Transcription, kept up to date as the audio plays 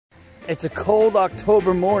It's a cold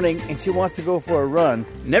October morning and she wants to go for a run.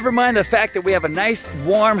 Never mind the fact that we have a nice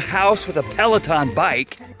warm house with a Peloton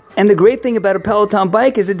bike. And the great thing about a Peloton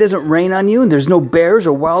bike is it doesn't rain on you and there's no bears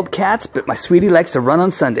or wild cats, but my sweetie likes to run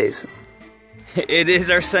on Sundays. It is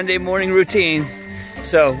our Sunday morning routine.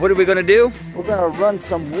 So what are we gonna do? We're gonna run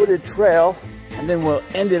some wooded trail and then we'll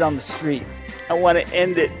end it on the street. I wanna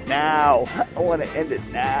end it now. I wanna end it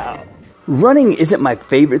now. Running isn't my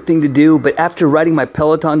favorite thing to do, but after riding my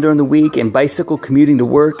Peloton during the week and bicycle commuting to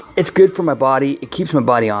work, it's good for my body. It keeps my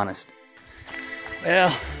body honest.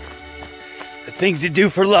 Well, the things you do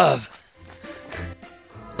for love.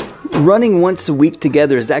 Running once a week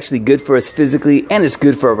together is actually good for us physically and it's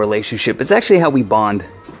good for our relationship. It's actually how we bond.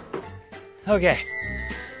 Okay,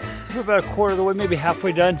 we're about a quarter of the way, maybe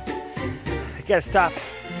halfway done. I gotta stop,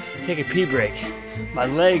 take a pee break. My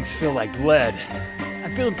legs feel like lead.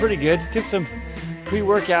 I'm feeling pretty good. Took some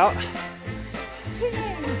pre-workout.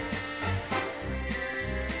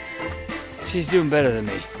 She's doing better than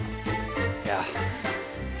me. Yeah.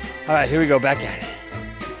 All right, here we go, back at it.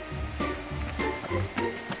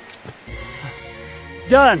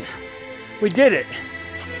 Done. We did it.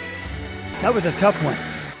 That was a tough one.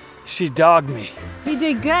 She dogged me. You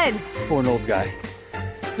did good. For an old guy.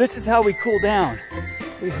 This is how we cool down.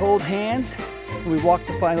 We hold hands and we walk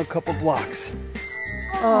the final couple blocks.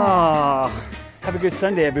 Oh, have a good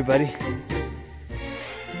Sunday, everybody.